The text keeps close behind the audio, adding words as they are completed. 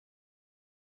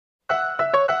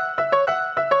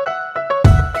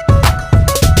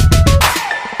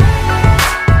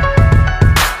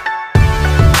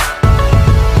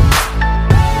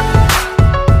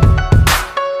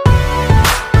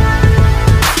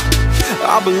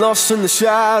I've been lost in the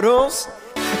shadows,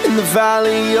 in the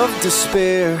valley of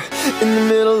despair, in the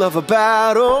middle of a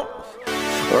battle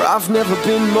where I've never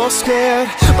been more scared.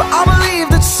 But I believe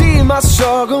that you see my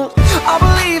struggle, I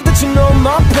believe that you know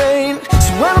my pain.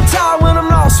 So when I'm tired, when I'm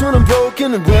lost, when I'm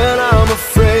broken, and when I'm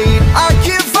afraid, I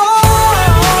give up.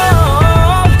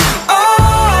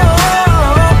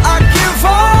 I give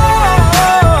up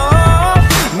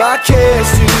my cares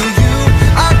to you.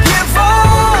 I give up.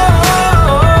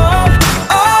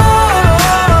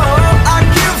 I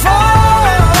give up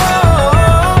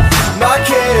my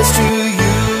cares to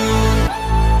you.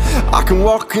 I can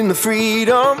walk in the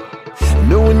freedom,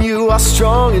 knowing you are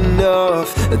strong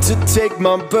enough to take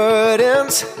my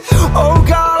burdens. Oh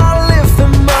God, I lift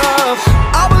them up.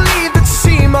 I believe that you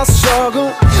see my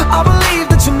struggle, I believe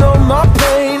that you know my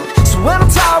pain. So when I'm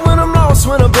tired, when I'm lost,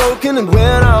 when I'm broken, and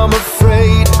when I'm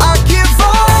afraid, I give up.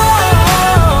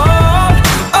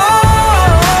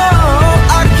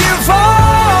 I give up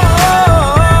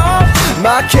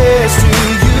my cares to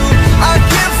you. I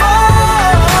give up.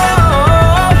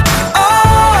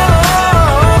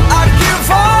 I give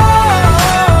up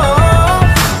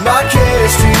my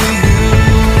cares to you.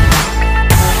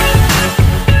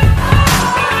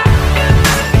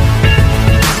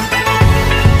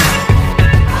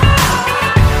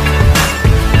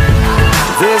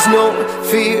 There's no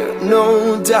fear, no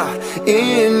doubt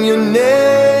in your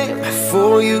name,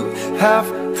 for you have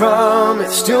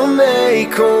promised you'll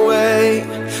make a way.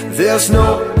 There's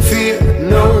no fear,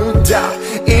 no doubt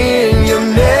in your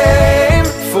name,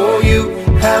 for you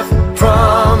have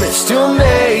promised you'll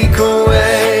make a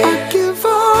way. I give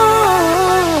up,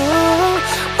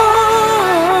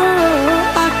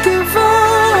 I give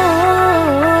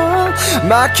up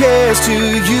my cares to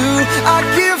you. I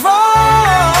give up.